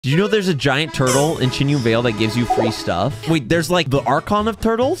Do you know there's a giant turtle in Chinyu Vale that gives you free stuff? Wait, there's like the Archon of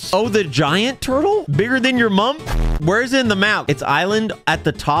turtles? Oh, the giant turtle? Bigger than your mom? Where is it in the map? It's island at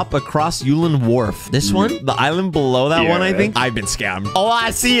the top across Yulin Wharf. This one? The island below that one, I think? I've been scammed. All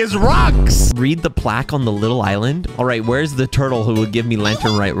I see is rocks! Read the plaque on the little island. All right, where's the turtle who will give me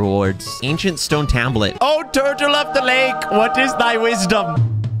lantern right rewards? Ancient stone tablet. Oh, turtle of the lake, what is thy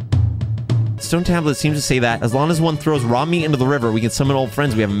wisdom? Stone tablet seems to say that as long as one throws raw meat into the river, we can summon old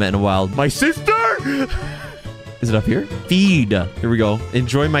friends we haven't met in a while. My sister! Is it up here? Feed. Here we go.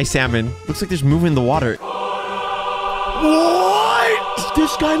 Enjoy my salmon. Looks like there's movement in the water. What?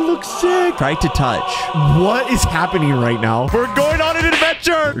 This guy looks sick. Try to touch. What is happening right now? We're going on an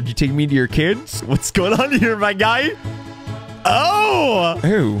adventure. Would you take me to your kids? What's going on here, my guy? Oh,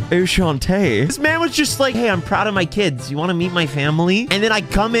 Shantae. This man was just like, hey, I'm proud of my kids. You want to meet my family? And then I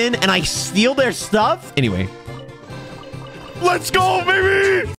come in and I steal their stuff. Anyway, let's go, baby.